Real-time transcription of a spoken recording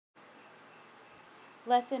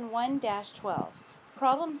Lesson 1-12,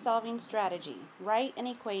 Problem-Solving Strategy. Write an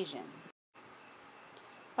equation.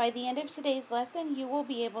 By the end of today's lesson, you will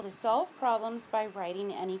be able to solve problems by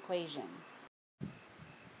writing an equation.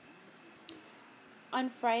 On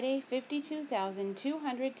Friday,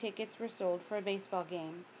 52,200 tickets were sold for a baseball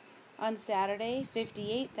game. On Saturday,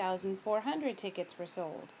 58,400 tickets were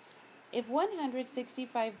sold. If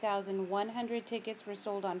 165,100 tickets were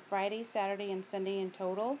sold on Friday, Saturday, and Sunday in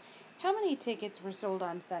total, how many tickets were sold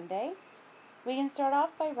on Sunday? We can start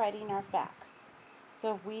off by writing our facts.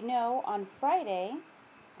 So if we know on Friday,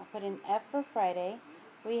 I'll put an F for Friday,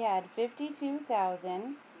 we had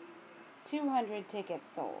 52,200 tickets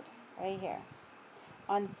sold, right here.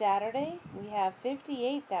 On Saturday, we have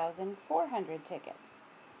 58,400 tickets.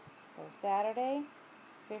 So Saturday,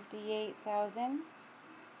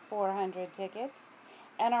 58,400 tickets.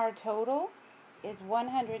 And our total is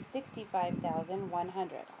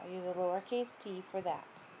 165,100. I'll use a lowercase t for that.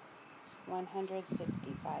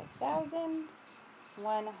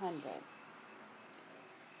 165,100.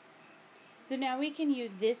 So now we can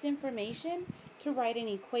use this information to write an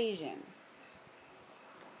equation.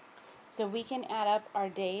 So we can add up our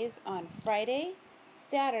days on Friday,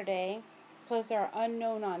 Saturday, plus our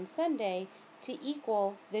unknown on Sunday to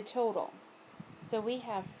equal the total. So we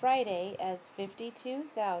have Friday as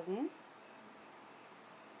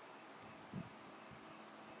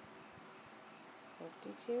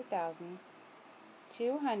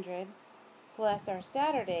 52,200 plus our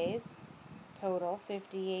Saturdays total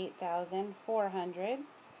 58,400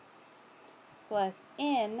 plus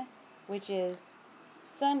in, which is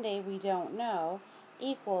Sunday we don't know,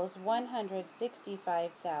 equals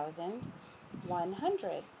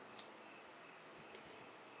 165,100.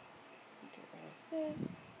 Get rid of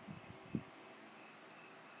this.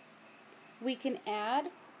 We can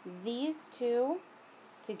add these two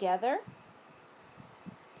together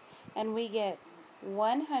and we get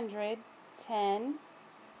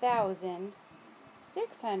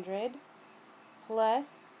 110,600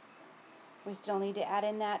 plus, we still need to add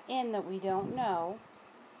in that we don't know,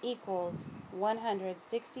 equals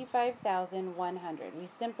 165,100. We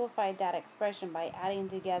simplified that expression by adding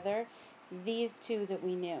together these two that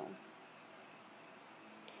we knew.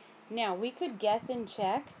 Now, we could guess and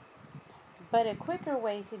check, but a quicker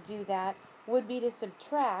way to do that would be to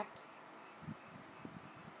subtract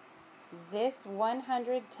this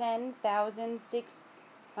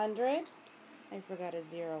 110,600. I forgot a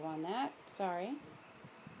zero on that, sorry.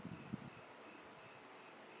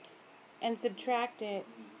 And subtract it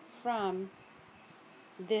from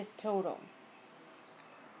this total.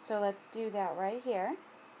 So let's do that right here.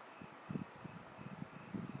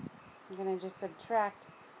 I'm going to just subtract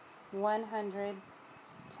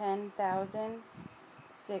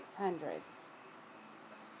 110,600.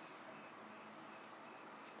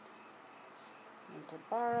 Need to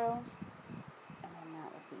borrow, and then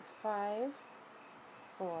that would be 5,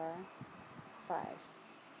 4, 5.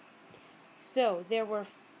 So there were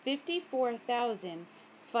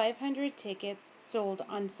 54,500 tickets sold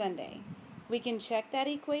on Sunday. We can check that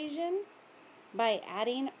equation by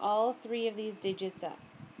adding all three of these digits up.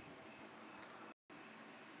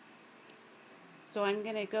 So I'm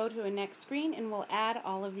going to go to a next screen and we'll add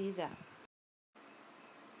all of these up.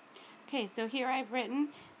 Okay, so here I've written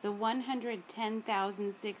the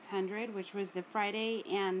 110,600, which was the Friday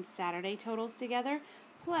and Saturday totals together,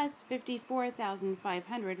 plus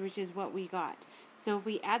 54,500, which is what we got. So if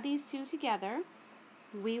we add these two together,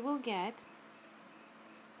 we will get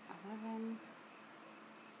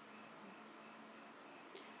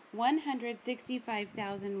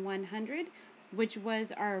 165,100, which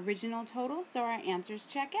was our original total, so our answers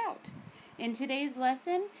check out. In today's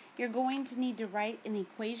lesson, you're going to need to write an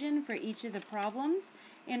equation for each of the problems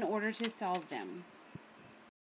in order to solve them.